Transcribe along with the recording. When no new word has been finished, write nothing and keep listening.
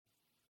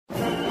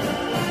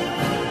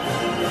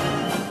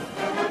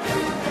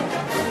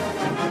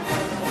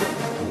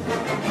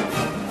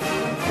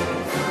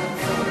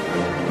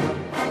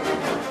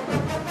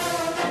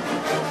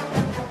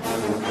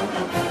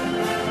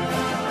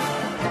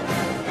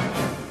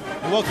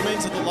Welcome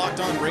into the Locked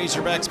On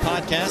Razorbacks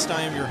podcast.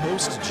 I am your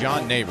host,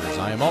 John Neighbors.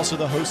 I am also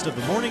the host of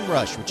The Morning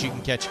Rush, which you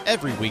can catch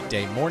every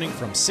weekday morning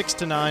from 6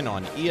 to 9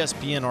 on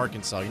ESPN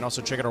Arkansas. You can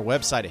also check out our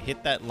website at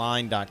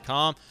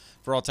hitthatline.com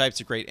for all types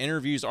of great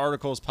interviews,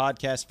 articles,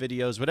 podcast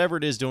videos, whatever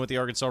it is doing with the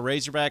Arkansas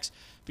Razorbacks.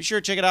 Be sure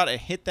to check it out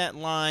at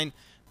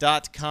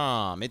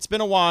hitthatline.com. It's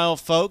been a while,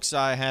 folks.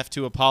 I have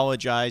to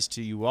apologize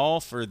to you all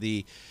for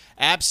the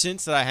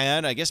absence that I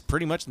had, I guess,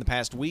 pretty much in the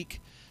past week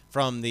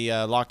from the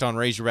Locked On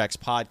Razorbacks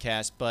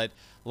podcast, but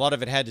a lot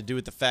of it had to do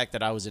with the fact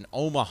that I was in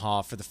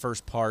Omaha for the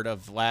first part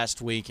of last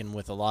week, and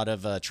with a lot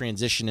of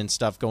transition and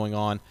stuff going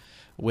on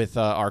with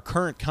our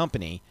current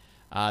company,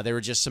 there were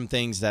just some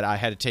things that I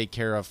had to take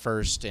care of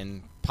first,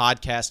 and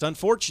podcast,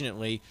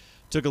 unfortunately,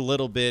 took a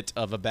little bit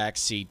of a back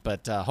seat,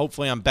 but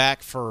hopefully I'm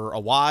back for a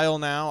while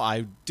now.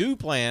 I do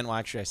plan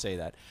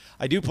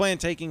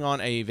taking on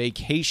a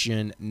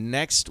vacation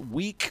next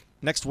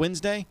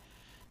Wednesday.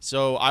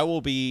 So I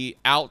will be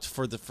out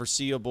for the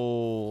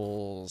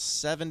foreseeable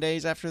 7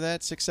 days after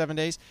that, 6-7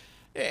 days.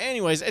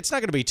 Anyways, it's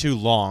not going to be too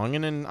long,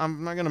 and then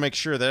I'm not going to make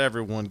sure that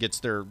everyone gets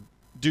their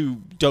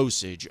due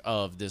dosage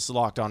of this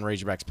Locked On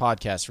Razorbacks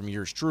podcast from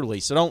yours truly.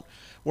 So don't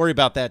worry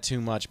about that too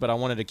much, but I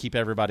wanted to keep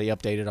everybody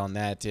updated on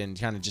that and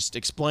kind of just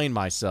explain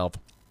myself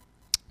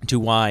to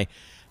why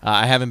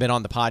I haven't been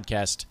on the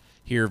podcast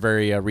here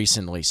very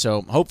recently.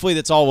 So hopefully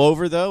that's all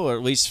over, though, or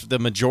at least the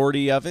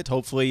majority of it.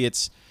 Hopefully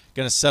it's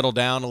going to settle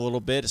down a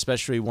little bit,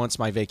 especially once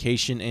my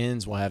vacation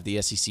ends. We'll have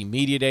the SEC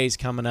Media Days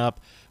coming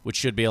up, which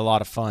should be a lot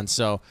of fun.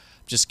 So I'm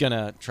just going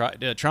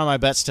to try my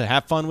best to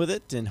have fun with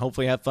it and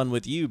hopefully have fun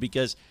with you,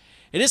 because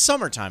it is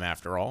summertime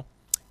after all.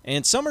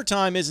 And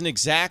summertime isn't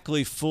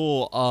exactly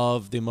full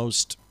of the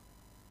most,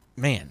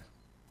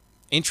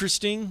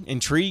 interesting,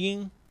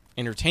 intriguing,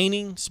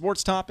 entertaining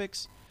sports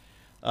topics.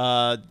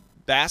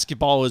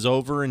 Basketball is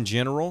over in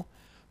general.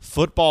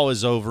 Football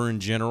is over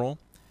in general.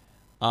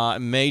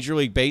 Major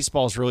League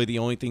Baseball is really the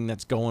only thing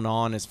that's going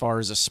on as far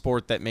as a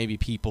sport that maybe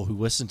people who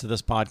listen to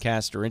this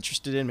podcast are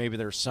interested in. Maybe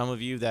there are some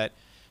of you that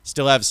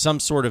still have some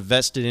sort of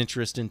vested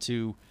interest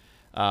into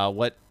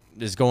what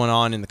is going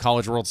on in the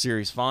College World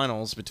Series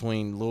finals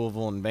between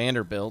Louisville and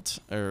Vanderbilt.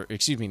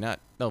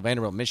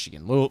 Vanderbilt,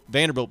 Michigan.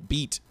 Vanderbilt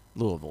beat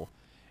Louisville.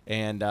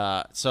 And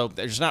so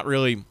there's not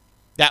really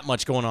that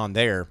much going on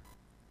there.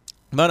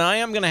 But I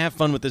am going to have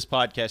fun with this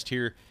podcast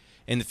here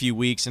in the few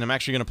weeks, and I'm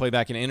actually going to play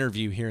back an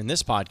interview here in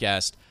this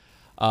podcast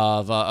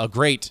of a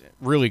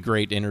really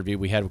great interview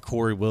we had with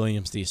Corey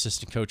Williams, the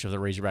assistant coach of the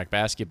Razorback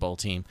basketball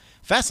team.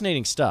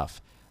 Fascinating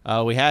stuff.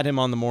 We had him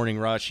on the Morning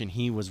Rush, and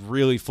he was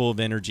really full of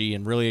energy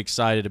and really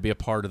excited to be a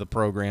part of the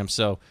program.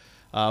 So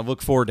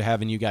look forward to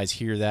having you guys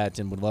hear that,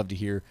 and would love to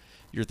hear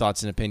your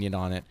thoughts and opinion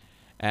on it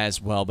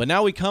as well. But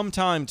now we come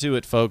time to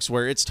it, folks,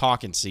 where it's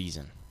talking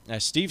season.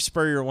 As Steve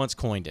Spurrier once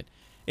coined it,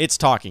 it's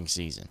talking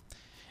season.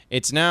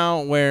 It's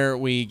now where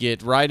we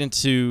get right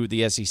into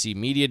the SEC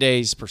Media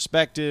Days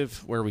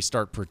perspective, where we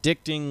start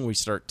predicting, we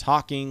start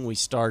talking, we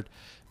start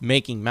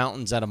making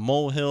mountains out of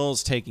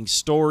molehills, taking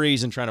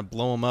stories and trying to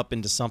blow them up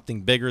into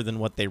something bigger than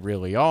what they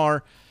really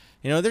are.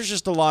 You know, there's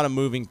just a lot of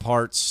moving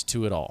parts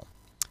to it all.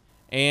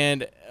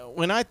 And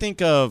when I think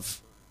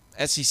of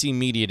SEC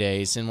Media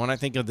Days, and when I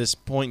think of this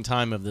point in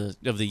time of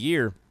the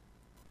year,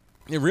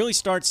 it really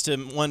starts to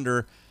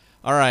wonder,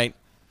 all right,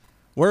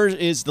 where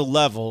is the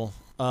level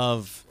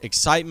of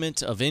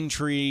excitement, of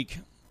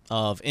intrigue,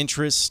 of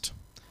interest,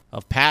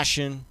 of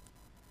passion?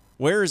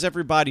 Where is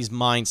everybody's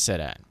mindset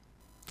at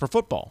for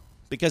football?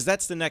 Because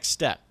that's the next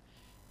step.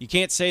 You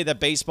can't say that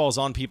baseball's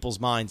on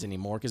people's minds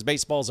anymore, because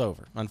baseball's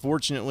over.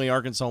 Unfortunately,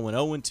 Arkansas went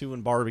 0-2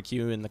 in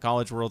barbecue in the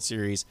College World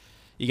Series.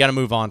 You got to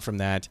move on from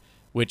that,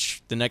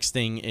 which the next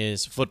thing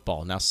is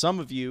football. Now, some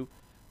of you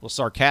will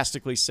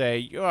sarcastically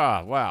say,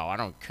 "Oh, wow, I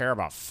don't care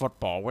about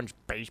football. When's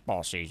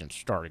baseball season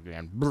start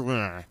again?"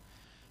 Blah.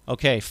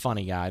 Okay,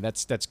 funny guy.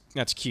 That's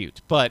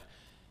cute. But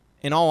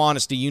in all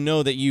honesty, you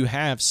know that you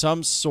have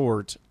some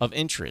sort of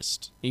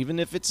interest. Even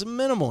if it's a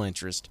minimal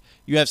interest,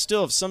 you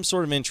still have some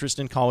sort of interest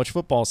in college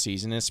football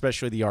season, and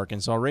especially the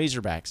Arkansas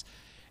Razorbacks.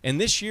 And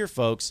this year,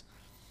 folks,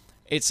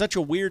 it's such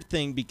a weird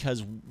thing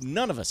because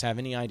none of us have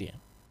any idea.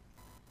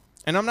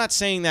 And I'm not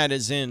saying that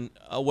as in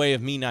a way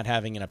of me not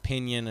having an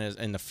opinion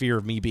and the fear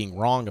of me being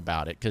wrong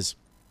about it, because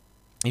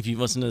if you've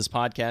listened to this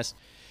podcast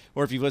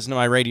or if you've listened to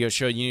my radio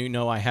show, you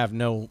know I have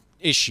no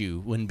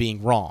issue when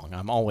being wrong.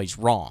 I'm always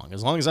wrong.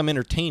 As long as I'm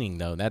entertaining,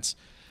 though, that's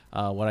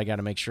what I got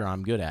to make sure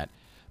I'm good at.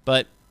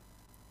 But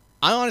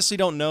I honestly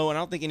don't know, and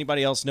I don't think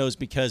anybody else knows,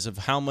 because of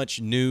how much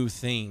new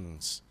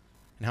things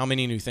and how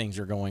many new things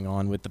are going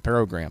on with the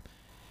program.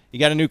 You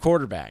got a new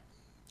quarterback,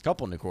 a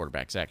couple new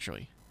quarterbacks,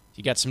 actually.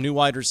 You got some new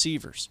wide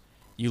receivers.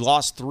 You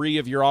lost 3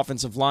 of your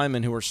offensive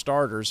linemen who were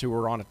starters, who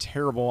were on a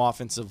terrible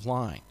offensive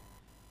line.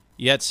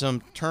 You had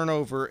some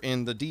turnover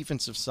in the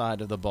defensive side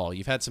of the ball.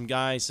 You've had some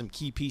guys, some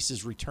key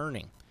pieces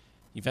returning.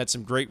 You've had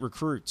some great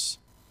recruits.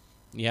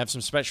 You have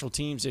some special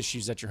teams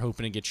issues that you're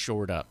hoping to get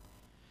shored up.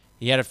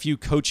 You had a few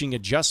coaching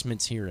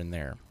adjustments here and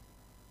there.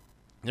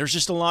 There's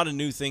just a lot of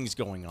new things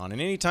going on.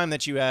 And anytime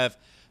that you have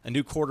a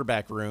new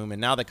quarterback room.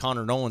 And now that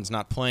Connor Noland's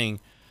not playing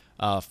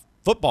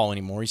football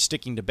anymore, he's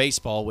sticking to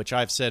baseball, which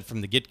I've said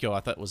from the get-go I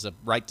thought was a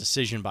right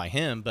decision by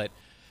him. But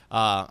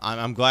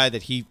I'm glad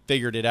that he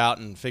figured it out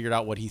and figured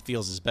out what he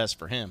feels is best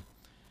for him.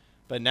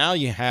 But now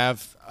you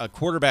have a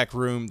quarterback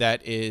room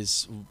that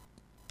is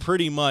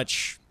pretty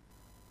much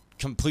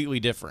completely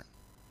different.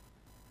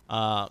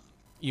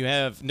 You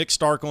have Nick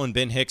Starkel and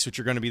Ben Hicks, which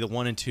are going to be the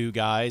 1 and 2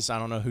 guys. I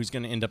don't know who's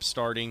going to end up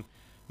starting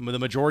the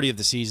majority of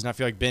the season. I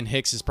feel like Ben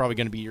Hicks is probably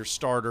going to be your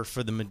starter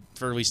for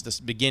at least this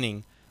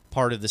beginning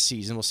part of the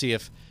season. We'll see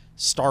if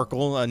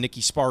Starkel,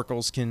 Nicky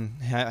Sparkles, can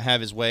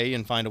have his way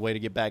and find a way to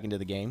get back into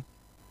the game.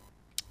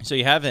 So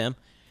you have him.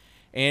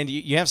 And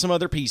you have some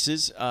other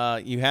pieces.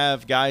 You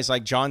have guys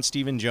like John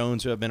Stephen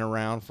Jones, who have been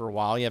around for a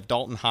while. You have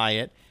Dalton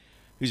Hyatt,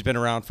 who's been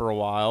around for a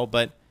while.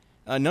 But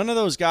none of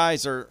those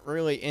guys are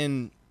really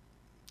in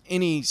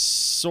any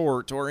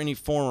sort or any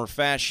form or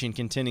fashion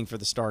contending for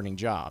the starting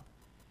job.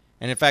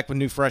 And in fact, with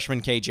new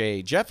freshman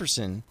KJ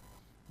Jefferson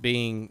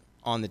being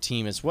on the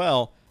team as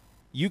well,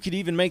 you could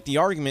even make the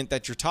argument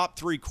that your top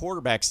 3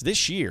 quarterbacks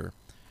this year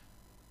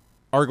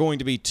are going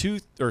to be 2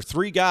 or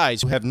 3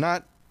 guys who have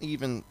not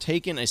even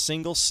taken a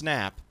single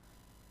snap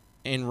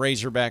in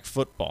Razorback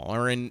football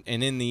or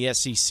in the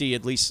SEC,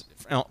 at least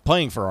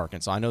playing for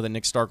Arkansas. I know that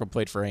Nick Starkel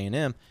played for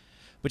A&M.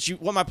 But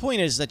what my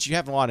point is that you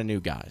have a lot of new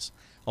guys.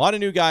 A lot of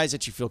new guys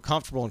that you feel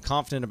comfortable and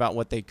confident about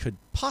what they could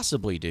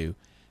possibly do,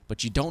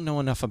 but you don't know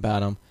enough about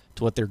them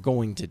to what they're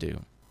going to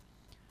do.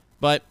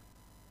 But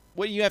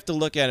what you have to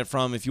look at it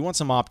from, if you want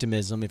some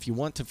optimism, if you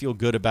want to feel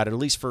good about it, at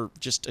least for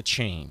just a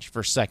change,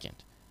 for a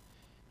second,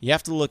 you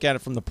have to look at it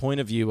from the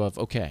point of view of,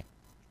 okay,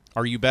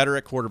 are you better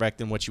at quarterback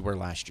than what you were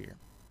last year?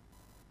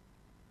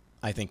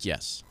 I think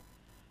yes.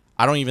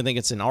 I don't even think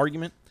it's an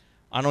argument.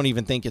 I don't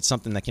even think it's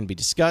something that can be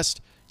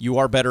discussed. You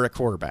are better at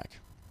quarterback.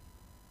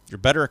 You're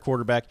better at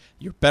quarterback.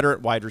 You're better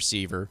at wide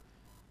receiver.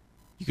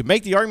 You could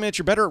make the argument that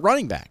you're better at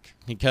running back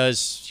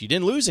because you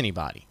didn't lose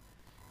anybody.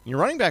 Your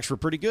running backs were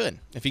pretty good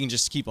if you can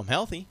just keep them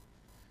healthy.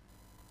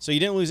 So you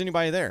didn't lose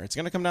anybody there. It's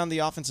going to come down to the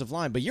offensive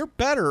line, but you're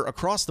better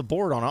across the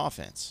board on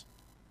offense.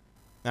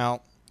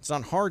 Now, it's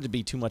not hard to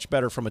be too much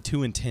better from a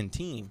 2-10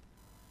 team,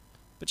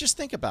 but just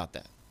think about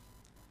that.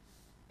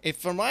 If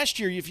from last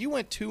year, if you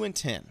went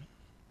 2-10,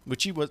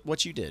 what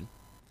you did,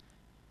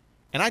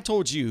 and I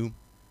told you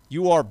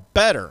you are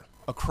better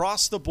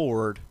across the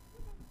board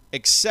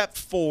except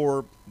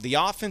for the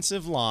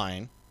offensive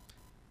line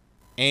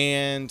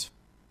and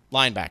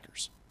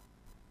linebackers.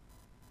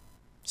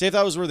 Say if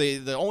those were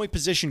the only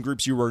position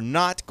groups you were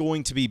not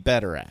going to be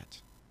better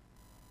at.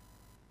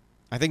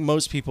 I think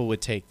most people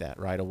would take that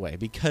right away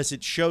because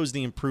it shows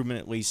the improvement,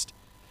 at least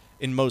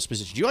in most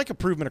positions. You like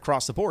improvement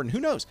across the board, and who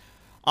knows?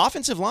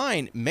 Offensive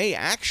line may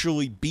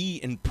actually be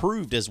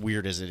improved, as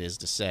weird as it is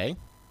to say.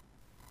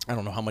 I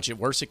don't know how much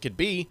worse it could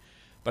be,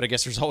 but I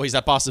guess there's always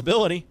that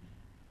possibility.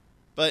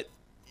 But,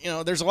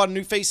 there's a lot of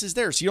new faces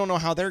there, so you don't know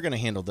how they're going to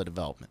handle the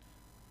development.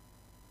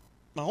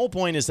 My whole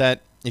point is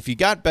that if you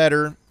got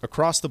better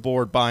across the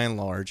board by and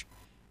large,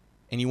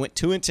 and you went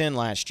 2-10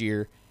 last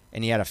year,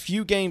 and you had a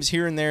few games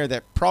here and there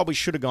that probably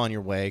should have gone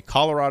your way,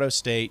 Colorado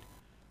State,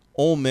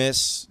 Ole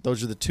Miss,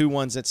 those are the 2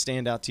 ones that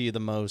stand out to you the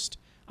most.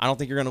 I don't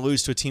think you're going to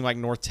lose to a team like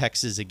North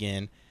Texas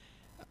again.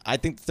 I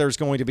think there's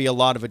going to be a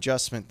lot of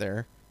adjustment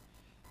there.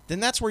 Then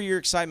that's where your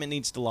excitement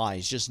needs to lie,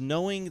 is just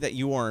knowing that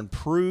you are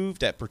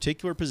improved at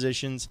particular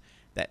positions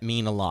that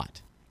mean a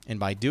lot. And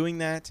by doing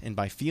that and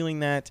by feeling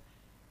that,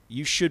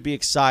 you should be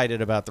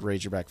excited about the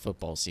Razorback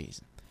football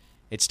season.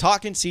 It's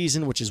talking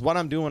season, which is what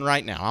I'm doing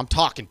right now. I'm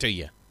talking to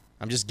you.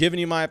 I'm just giving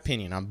you my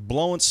opinion. I'm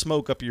blowing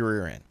smoke up your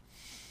rear end.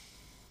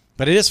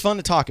 But it is fun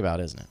to talk about,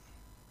 isn't it?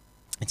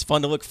 It's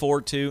fun to look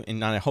forward to,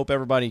 and I hope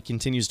everybody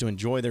continues to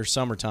enjoy their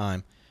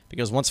summertime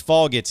because once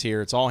fall gets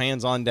here, it's all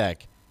hands on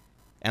deck.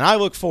 And I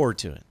look forward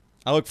to it.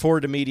 I look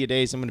forward to Media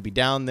Days. I'm going to be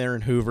down there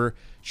in Hoover.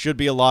 Should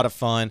be a lot of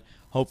fun.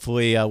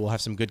 Hopefully, we'll have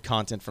some good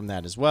content from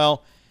that as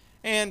well.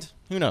 And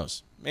who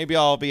knows? Maybe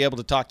I'll be able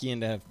to talk you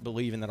into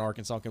believing that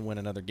Arkansas can win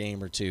another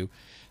game or two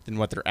than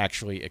what they're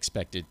actually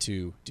expected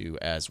to do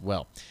as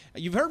well.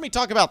 You've heard me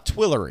talk about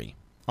Twillory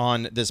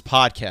on this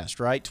podcast,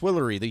 right?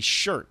 Twillory, these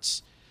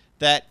shirts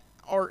that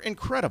are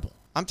incredible.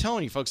 I'm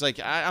telling you, folks,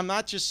 I'm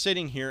not just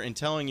sitting here and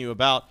telling you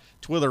about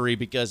Twillory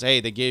because,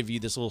 hey, they gave you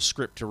this little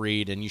script to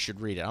read and you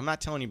should read it. I'm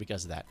not telling you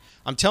because of that.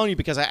 I'm telling you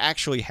because I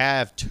actually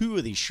have 2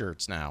 of these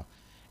shirts now,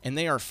 and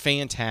they are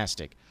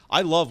fantastic.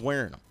 I love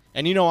wearing them.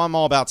 And I'm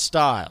all about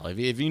style.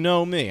 If you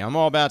know me, I'm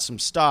all about some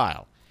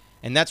style.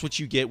 And that's what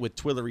you get with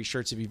Twillory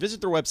shirts. If you visit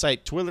their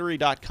website,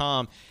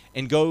 Twillory.com,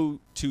 and go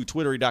to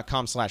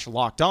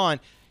Twillory.com/lockedon,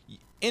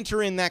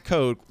 enter in that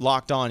code,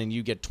 Locked On, and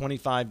you get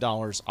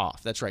 $25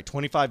 off. That's right,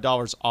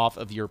 $25 off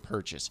of your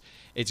purchase.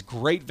 It's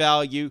great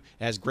value.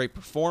 It has great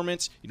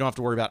performance. You don't have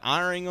to worry about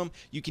ironing them.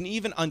 You can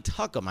even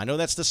untuck them. I know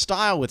that's the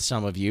style with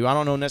some of you. I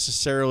don't know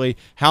necessarily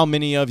how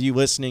many of you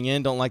listening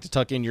in don't like to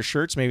tuck in your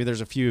shirts. Maybe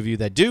there's a few of you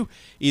that do.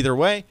 Either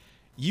way,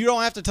 you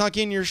don't have to tuck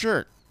in your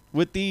shirt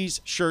with these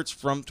shirts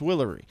from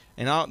Twillory.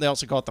 And they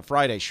also call it the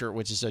Friday shirt,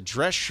 which is a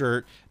dress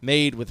shirt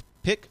made with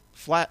pick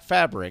flat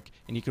fabric,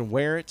 and you can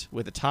wear it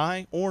with a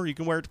tie, or you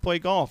can wear it to play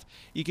golf.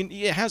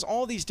 It has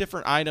all these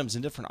different items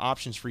and different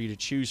options for you to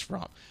choose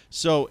from.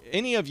 So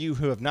any of you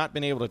who have not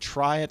been able to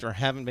try it or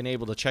haven't been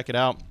able to check it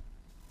out,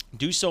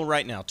 do so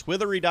right now.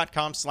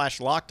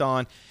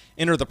 Twithery.com/lockedon.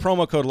 Enter the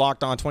promo code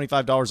LOCKEDON,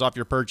 $25 off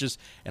your purchase.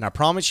 And I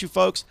promise you,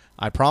 folks,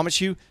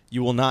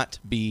 you will not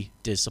be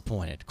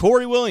disappointed.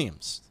 Corey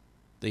Williams,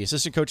 the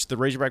assistant coach of the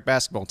Razorback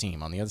basketball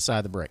team, on the other side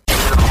of the break.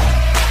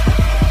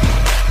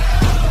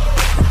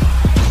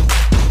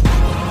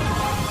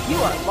 You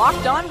are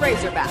Locked On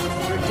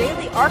Razorbacks, your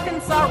daily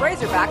Arkansas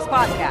Razorbacks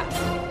podcast.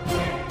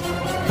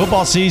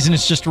 Football season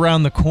is just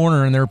around the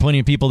corner, and there are plenty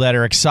of people that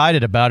are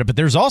excited about it, but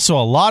there's also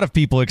a lot of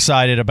people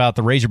excited about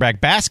the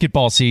Razorback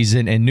basketball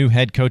season and new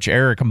head coach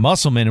Eric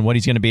Musselman and what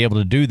he's going to be able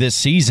to do this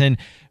season.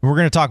 We're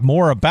going to talk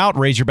more about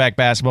Razorback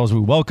basketball as we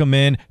welcome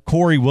in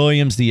Corey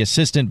Williams, the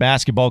assistant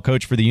basketball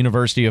coach for the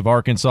University of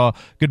Arkansas.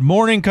 Good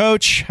morning,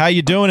 Coach. How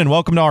you doing, and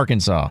welcome to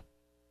Arkansas.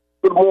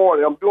 Good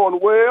morning. I'm doing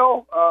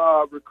well.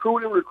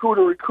 Recruiting,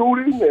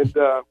 and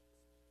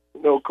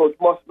Coach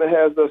Musselman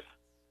has us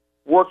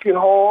working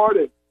hard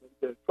and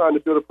trying to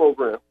build a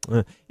program.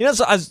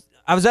 So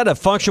I was at a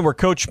function where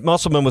Coach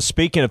Musselman was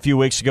speaking a few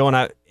weeks ago,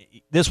 and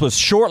this was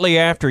shortly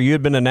after you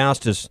had been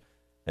announced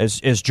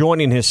as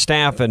joining his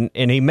staff, and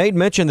he made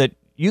mention that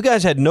you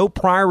guys had no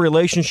prior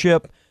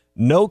relationship,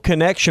 no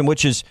connection,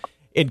 which is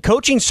in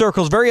coaching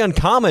circles very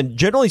uncommon.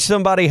 Generally,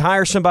 somebody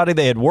hires somebody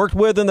they had worked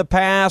with in the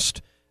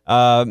past.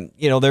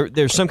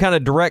 There's some kind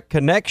of direct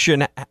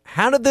connection.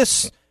 How did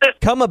this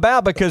come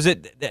about? Because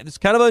it's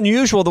kind of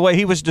unusual the way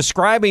he was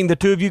describing the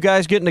two of you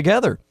guys getting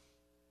together.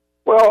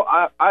 Well,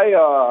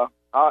 I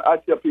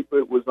tell people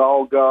it was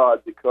all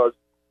God, because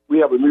we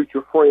have a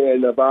mutual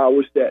friend of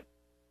ours that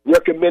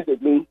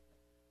recommended me,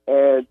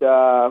 and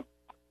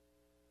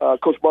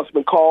Coach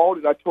Musselman called,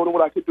 and I told him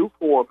what I could do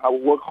for him. I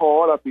would work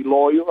hard. I'd be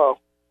loyal. I'll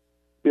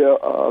be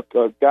a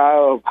guy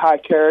of high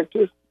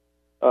character,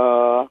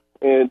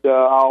 and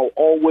I'll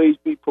always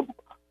be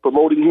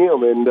promoting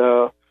him.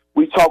 And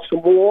we talked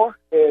some more,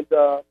 and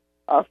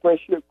our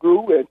friendship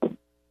grew, and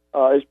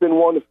it's been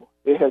wonderful.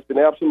 It has been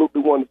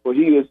absolutely wonderful.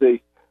 He is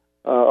a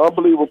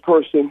unbelievable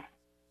person,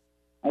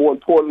 more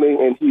importantly,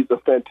 and he's a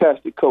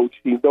fantastic coach.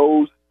 He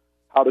knows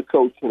how to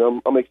coach, and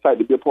I'm excited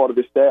to be a part of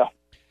his staff.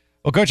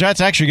 Well, Coach,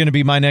 that's actually going to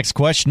be my next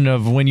question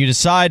of when you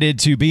decided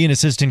to be an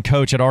assistant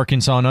coach at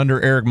Arkansas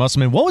under Eric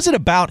Musselman. What was it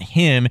about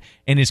him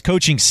and his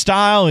coaching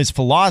style, his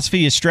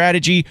philosophy, his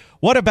strategy?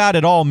 What about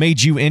it all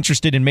made you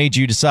interested and made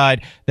you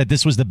decide that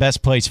this was the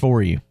best place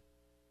for you?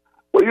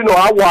 Well,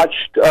 I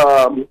watched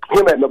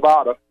him at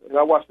Nevada, and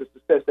I watched the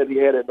success that he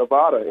had at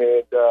Nevada,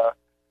 and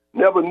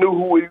never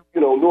knew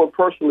knew him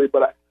personally,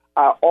 but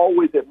I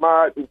always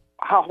admired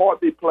how hard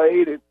they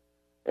played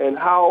and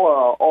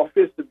how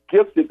offensive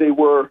gifted they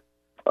were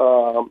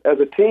as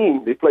a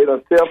team. They played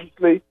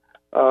unselfishly,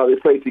 they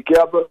played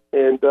together,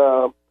 and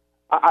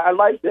I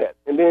liked that.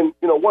 And then,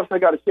 once I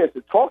got a chance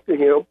to talk to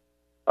him,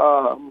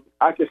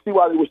 I could see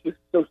why they were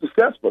so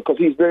successful, because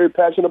he's very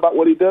passionate about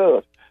what he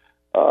does.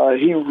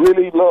 He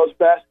really loves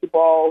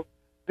basketball.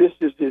 This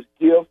is his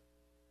gift.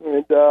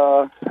 And,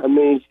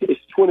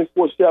 it's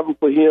 24/7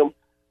 for him,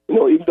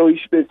 even though he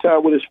spends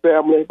time with his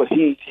family, but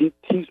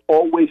he's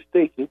always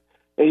thinking,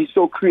 and he's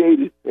so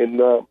creative. And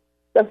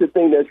that's the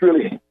thing that's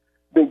really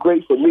been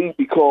great for me,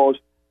 because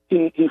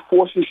he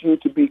forces you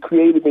to be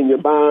creative in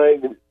your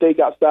mind and think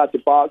outside the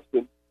box.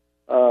 And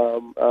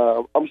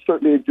I'm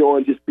certainly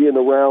enjoying just being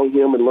around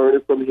him and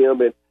learning from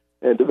him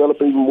and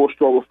developing even more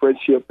stronger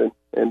friendship and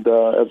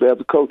as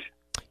a coach.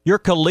 Your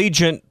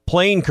collegiate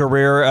playing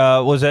career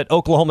was at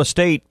Oklahoma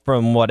State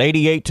from,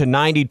 88 to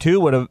 92,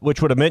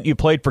 which would have meant you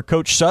played for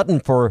Coach Sutton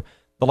for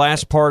the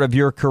last part of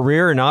your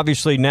career. And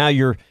obviously now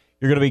you're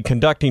going to be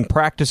conducting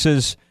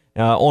practices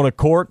on a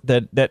court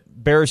that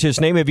bears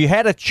his name. Have you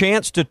had a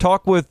chance to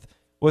talk with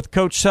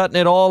Coach Sutton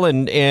at all?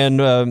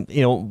 And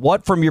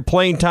what from your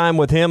playing time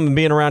with him and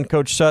being around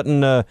Coach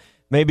Sutton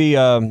maybe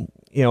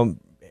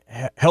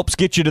helps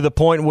get you to the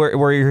point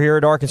where you're here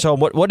at Arkansas?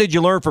 What did you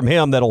learn from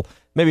him that'll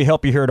maybe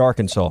help you here at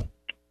Arkansas?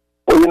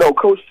 Well,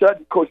 Coach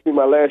Sutton coached me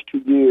my last 2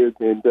 years,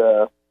 and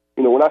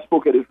when I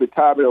spoke at his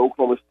retirement at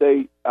Oklahoma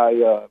State,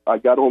 I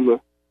got when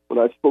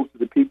I spoke to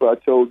the people, I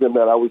told them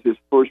that I was his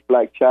first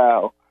black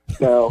child.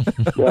 Now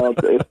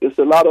it's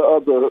a lot of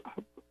other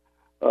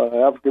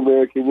African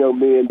American young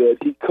men that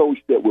he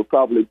coached that were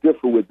probably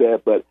different with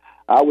that, but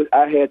I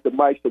had the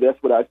mic, so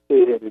that's what I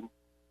said.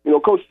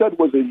 And Coach Sutton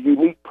was a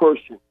unique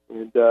person,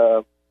 and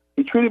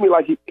he treated me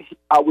like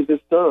I was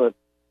his son.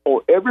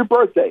 On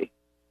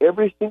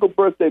every single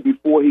birthday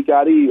before he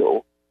got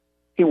ill,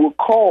 he would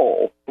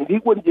call, and he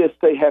wouldn't just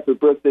say "Happy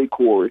Birthday,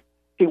 Corey."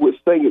 He would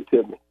sing it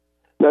to me.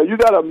 Now you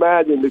got to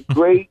imagine the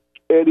great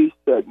Eddie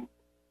Sutton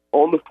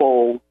on the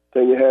phone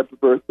saying "Happy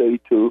Birthday"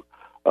 to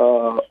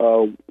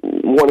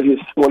one of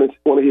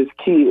his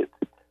kids.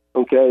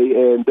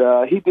 Okay, and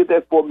he did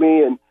that for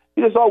me, and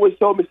he just always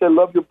told me, said,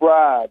 "Love your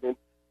bride," and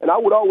I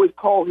would always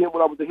call him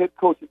when I was the head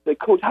coach and say,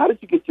 "Coach, how did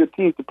you get your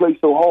team to play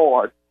so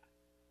hard?"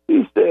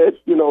 he said,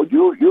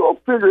 you'll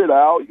figure it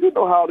out. You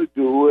know how to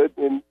do it.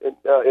 And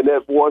in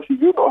that voice,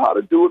 you know how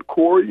to do it,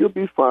 Corey. You'll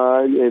be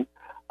fine. And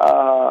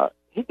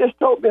he just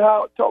taught me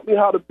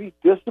how to be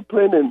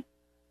disciplined and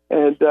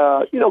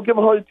give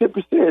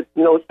 110%.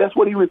 That's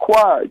what he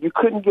required. You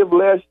couldn't give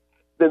less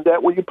than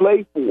that when you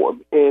played for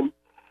him. And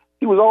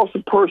he was an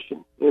awesome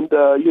person. And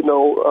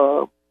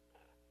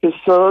his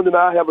son and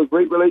I have a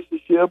great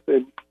relationship.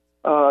 And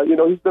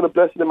he's been a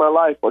blessing in my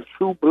life, a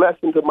true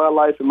blessing to my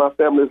life and my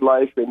family's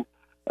life. And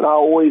I'll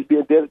always be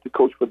indebted to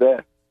Coach for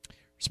that.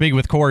 Speaking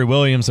with Corey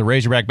Williams, the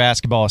Razorback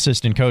basketball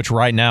assistant coach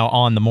right now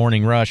on the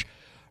Morning Rush.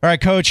 All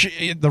right, Coach,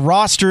 the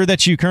roster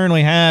that you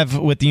currently have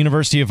with the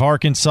University of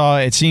Arkansas,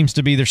 it seems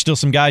to be there's still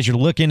some guys you're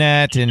looking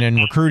at and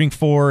recruiting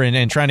for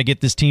and trying to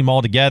get this team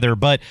all together.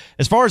 But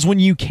as far as when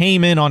you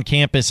came in on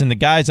campus and the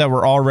guys that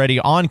were already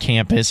on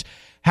campus,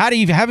 how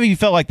have you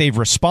felt like they've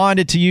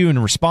responded to you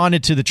and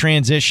responded to the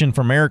transition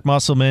from Eric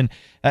Musselman?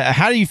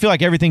 How do you feel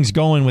like everything's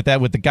going with that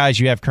with the guys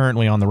you have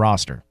currently on the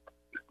roster?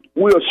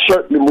 We are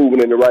certainly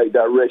moving in the right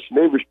direction.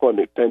 They've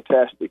responded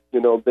fantastic.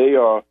 They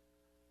are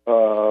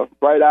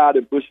right out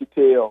and bushy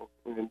tail,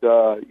 and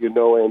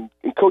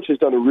Coach has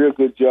done a real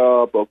good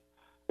job of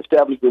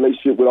establishing a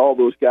relationship with all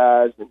those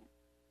guys,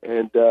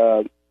 and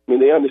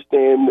they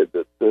understand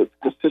that the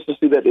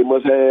consistency that they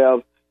must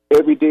have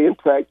every day in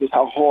practice,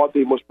 how hard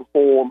they must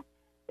perform,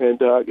 and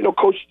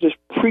Coach is just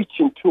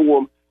preaching to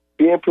them,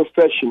 being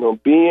professional,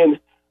 being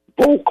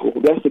vocal.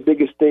 That's the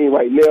biggest thing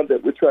right now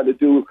that we're trying to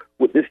do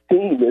with this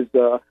team is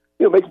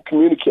make them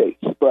communicate.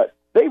 But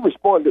they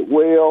responded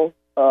well.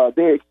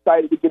 They're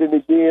excited to get in the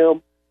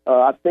gym.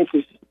 I think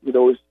it's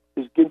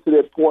getting to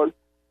that point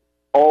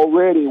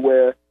already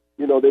where,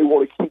 they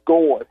want to keep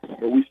going.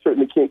 And we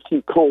certainly can't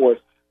keep going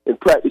in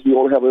practice. We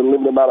only have a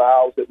limited amount of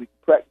hours that we can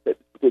practice at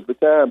this particular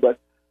time.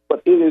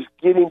 But it is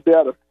getting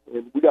better.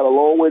 And we got a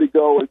long way to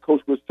go, and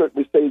Coach would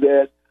certainly say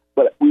that.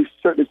 But we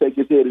certainly think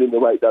it's headed in the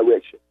right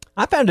direction.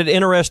 I found it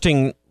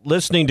interesting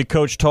listening to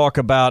Coach talk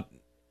about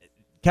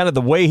kind of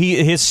the way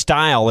his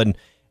style and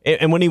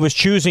when he was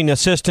choosing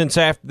assistants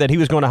that he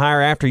was going to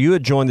hire after you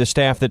had joined the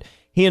staff, that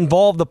he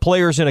involved the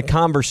players in a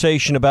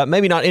conversation about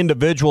maybe not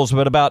individuals,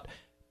 but about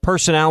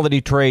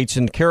personality traits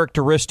and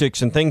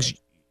characteristics and things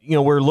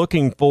we're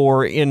looking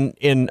for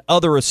in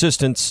other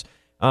assistants.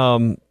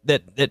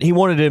 That he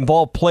wanted to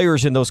involve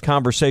players in those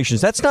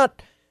conversations. That's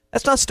not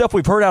stuff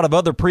we've heard out of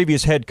other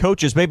previous head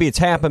coaches. Maybe it's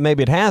happened,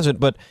 maybe it hasn't,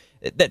 but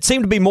that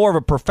seemed to be more of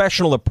a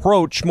professional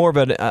approach, more of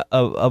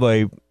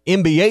a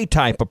NBA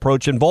type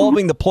approach,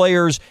 involving the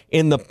players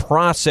in the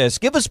process.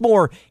 Give us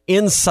more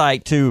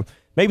insight to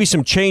maybe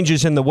some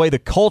changes in the way the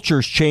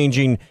culture's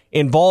changing,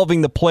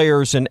 involving the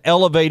players and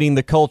elevating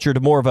the culture to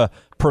more of a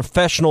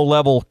professional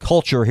level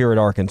culture here at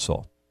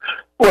Arkansas.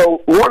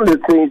 Well, one of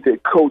the things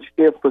that Coach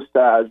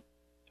emphasized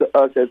to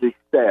us as a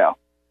staff,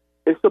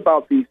 it's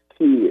about these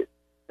kids.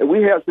 And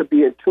we have to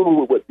be in tune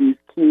with what these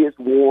kids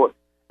want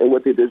and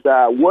what they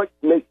desire, what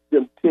makes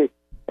them tick.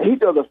 And he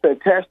does a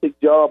fantastic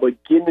job of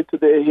getting into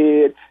their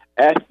head,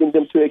 asking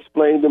them to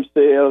explain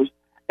themselves,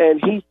 and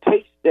he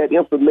takes that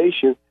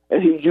information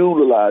and he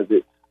utilizes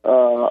it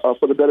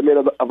for the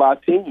betterment of our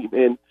team.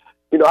 And,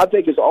 I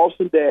think it's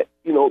awesome that,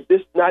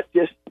 this not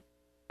just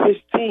his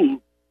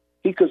team,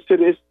 he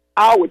considers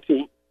our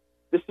team.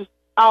 This is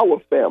our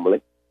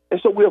family.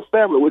 And so we're a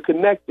family. We're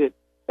connected.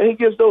 And he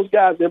gives those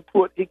guys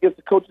input. He gives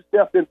the coaching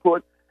staff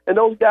input. And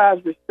those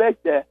guys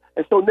respect that.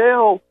 And so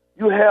now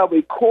you have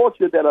a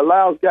culture that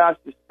allows guys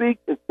to speak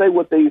and say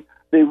what they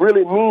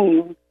really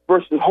mean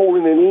versus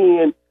holding it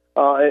in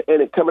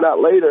and it coming out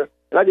later.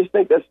 And I just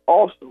think that's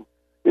awesome.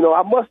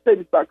 I must say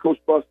this about Coach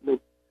Musselman.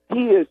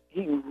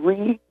 He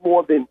reads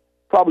more than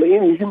probably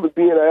any human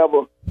being I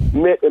ever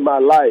met in my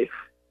life.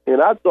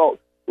 And I thought,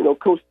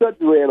 Coach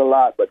Sutton read a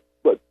lot, but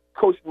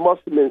Coach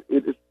Musselman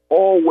is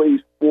always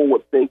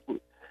forward thinking.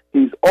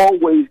 He's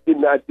always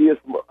getting ideas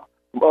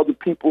from other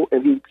people,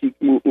 and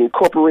he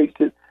incorporates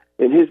it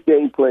in his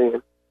game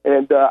plan.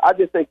 And I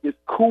just think it's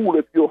cool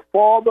if you're a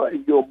father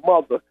and you're a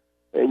mother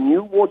and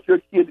you want your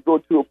kid to go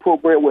to a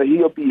program where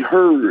he'll be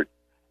heard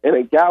and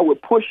a guy will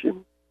push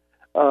him.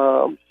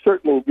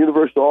 Certainly,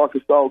 University of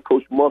Arkansas,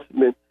 Coach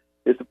Musselman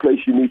is the place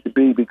you need to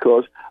be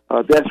because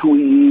that's who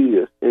he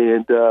is.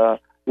 And,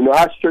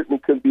 I certainly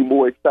couldn't be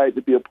more excited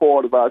to be a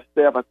part of our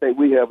staff. I think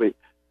we have a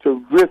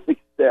terrific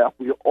staff.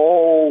 We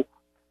all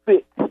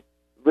fit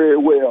very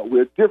well.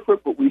 We're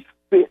different, but we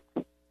fit.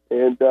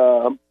 And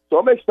so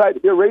I'm excited to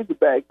be a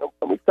Razorback.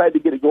 I'm excited to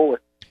get it going.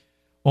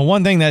 Well,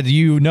 one thing that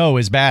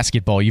is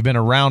basketball. You've been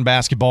around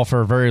basketball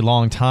for a very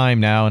long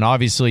time now, and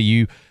obviously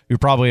you're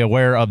probably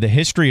aware of the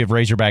history of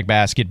Razorback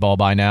basketball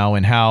by now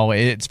and how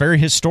it's very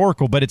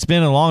historical, but it's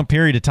been a long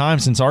period of time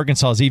since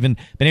Arkansas has even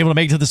been able to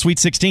make it to the Sweet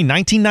 16.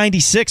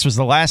 1996 was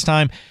the last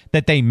time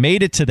that they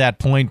made it to that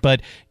point, but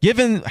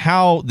given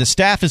how the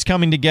staff is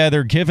coming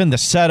together, given the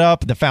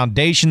setup, the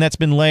foundation that's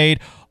been laid,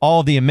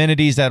 all the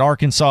amenities that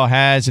Arkansas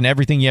has and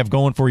everything you have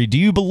going for you, do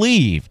you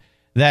believe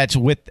that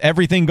with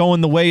everything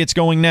going the way it's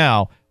going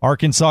now,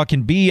 Arkansas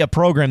can be a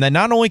program that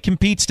not only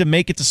competes to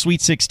make it to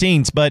Sweet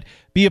 16s, but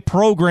be a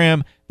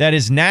program that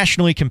is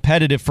nationally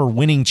competitive for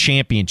winning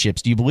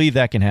championships. Do you believe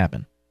that can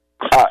happen?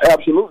 I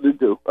absolutely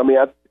do. I mean,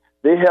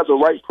 they have the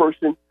right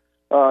person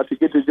to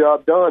get the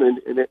job done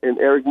in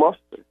Eric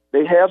Musselman.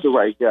 They have the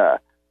right guy.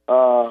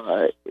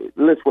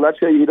 Listen, when I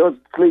tell you he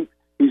doesn't sleep,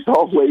 he's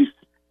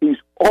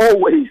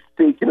always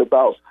thinking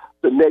about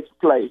the next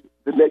play,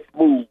 the next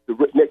move, the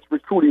next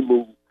recruiting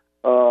move.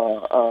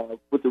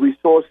 With the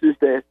resources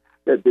that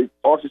the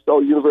Arkansas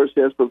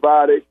University has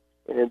provided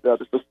and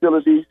the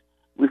facilities,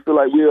 we feel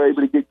like we are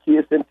able to get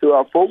kids into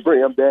our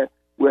program that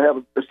will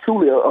have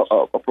truly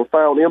a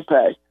profound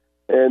impact.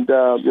 And,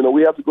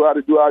 we have to go out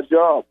and do our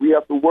job. We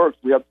have to work.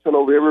 We have to turn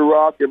over every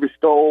rock, every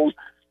stone.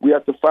 We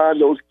have to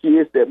find those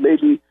kids that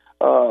maybe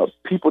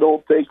people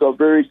don't think are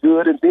very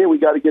good. And then we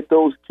got to get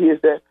those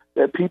kids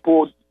that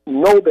people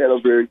know that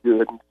are very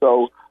good. And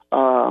so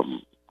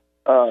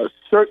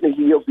certainly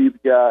he'll be the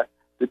guy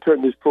to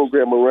turn this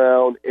program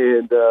around.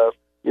 And,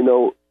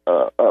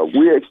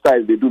 we're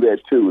excited to do that,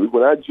 too.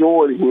 When I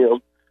joined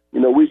him,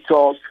 we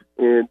talked,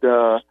 and,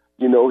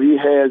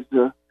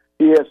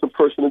 he has some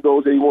personal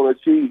goals that he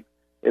wants to achieve.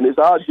 And it's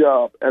our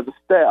job as a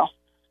staff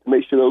to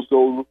make sure those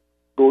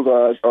goals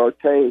are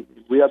attained.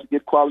 We have to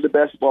get quality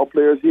basketball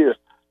players here.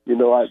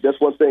 That's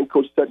one thing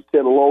Coach Sutton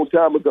said a long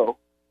time ago.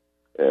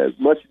 As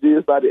much as it is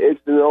about the X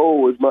and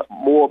O, it's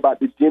more about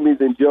the Jimmys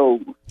and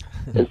Joes.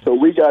 And so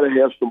we got to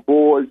have some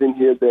boys in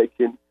here that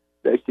can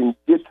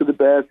get to the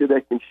basket,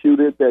 that can shoot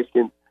it, that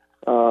can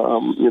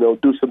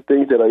do some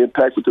things that are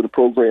impactful to the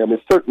program. And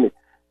certainly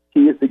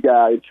he is the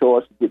guy in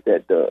charge to get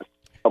that done.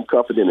 I'm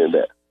confident in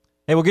that.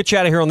 Hey, we'll get you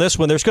out of here on this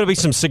one. There's going to be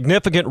some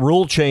significant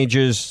rule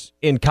changes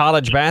in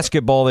college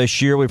basketball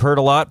this year. We've heard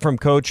a lot from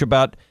Coach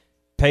about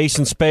pace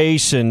and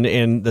space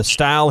and the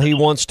style he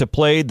wants to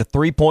play. The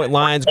three-point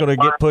line is going to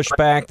get pushed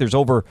back. There's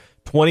over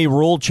 20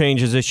 rule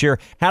changes this year.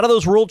 How do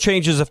those rule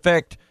changes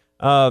affect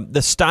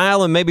the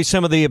style and maybe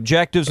some of the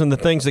objectives and the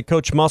things that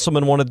Coach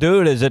Musselman want to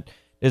do? Does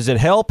it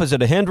help? Is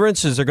it a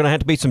hindrance? Is there going to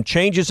have to be some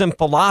changes in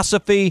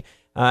philosophy?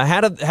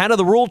 How do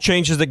the rule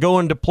changes that go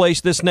into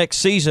place this next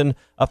season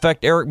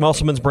affect Eric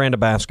Musselman's brand of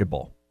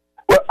basketball?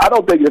 Well, I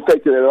don't think it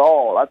affects it at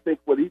all. I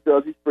think what he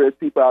does, he spreads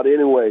people out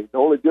anyway. The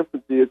only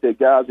difference is that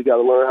guys have got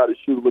to learn how to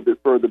shoot a little bit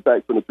further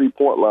back from the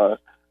three-point line.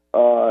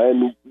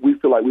 And we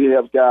feel like we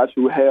have guys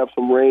who have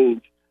some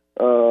range.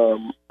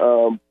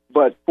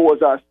 But for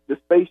the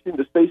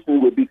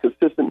spacing would be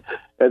consistent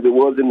as it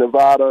was in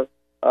Nevada.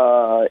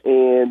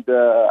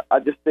 I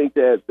just think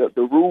that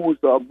the rules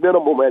are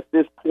minimum at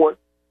this point.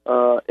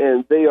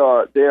 And they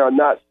are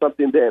not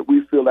something that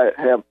we feel like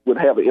would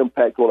have an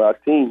impact on our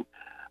team.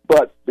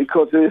 But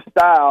because of his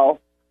style,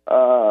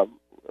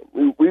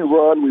 we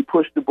run, we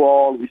push the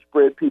ball, we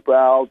spread people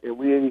out, and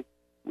we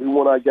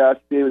want our guys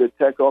to be able to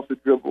attack off the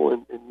dribble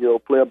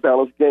and play a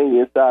balanced game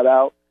inside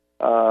out,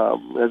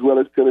 as well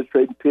as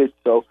penetrating pitch.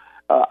 So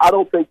I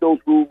don't think those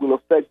rules will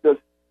affect us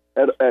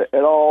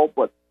at all.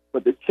 But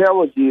the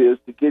challenge is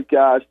to get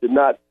guys to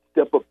not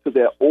step up to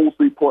their old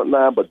three-point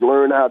line, but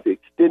learn how to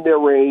extend their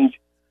range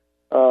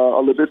a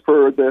little bit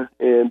further,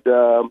 and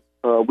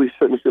we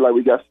certainly feel like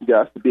we got some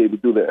guys to be able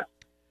to do that.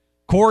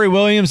 Corey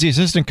Williams, the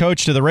assistant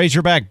coach to the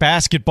Razorback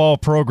basketball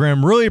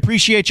program. Really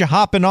appreciate you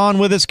hopping on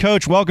with us,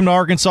 Coach. Welcome to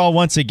Arkansas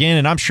once again,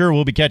 and I'm sure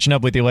we'll be catching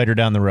up with you later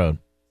down the road.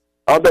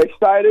 I'm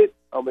excited.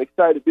 I'm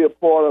excited to be a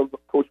part of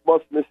Coach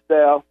Musselman's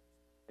staff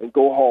and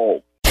go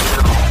home.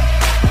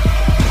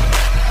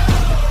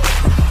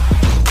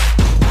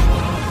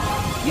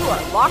 You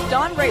are Locked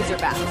On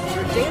Razorbacks,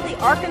 your daily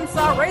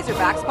Arkansas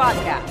Razorbacks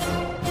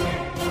podcast.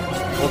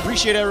 Well,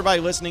 appreciate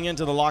everybody listening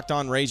into the Locked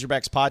On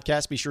Razorbacks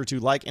podcast. Be sure to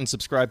like and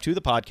subscribe to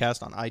the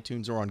podcast on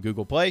iTunes or on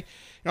Google Play.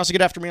 And also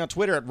get after me on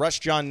Twitter at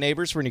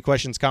RushJohnNeighbors for any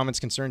questions, comments,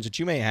 concerns that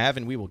you may have,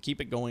 and we will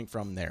keep it going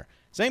from there.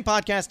 Same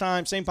podcast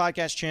time, same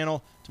podcast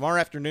channel.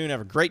 Tomorrow afternoon.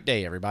 Have a great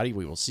day, everybody.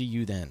 We will see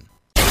you then.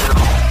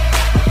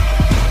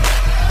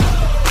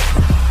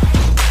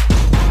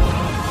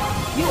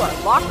 You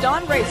are Locked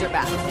On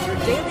Razorbacks, your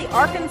daily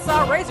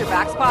Arkansas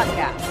Razorbacks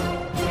podcast.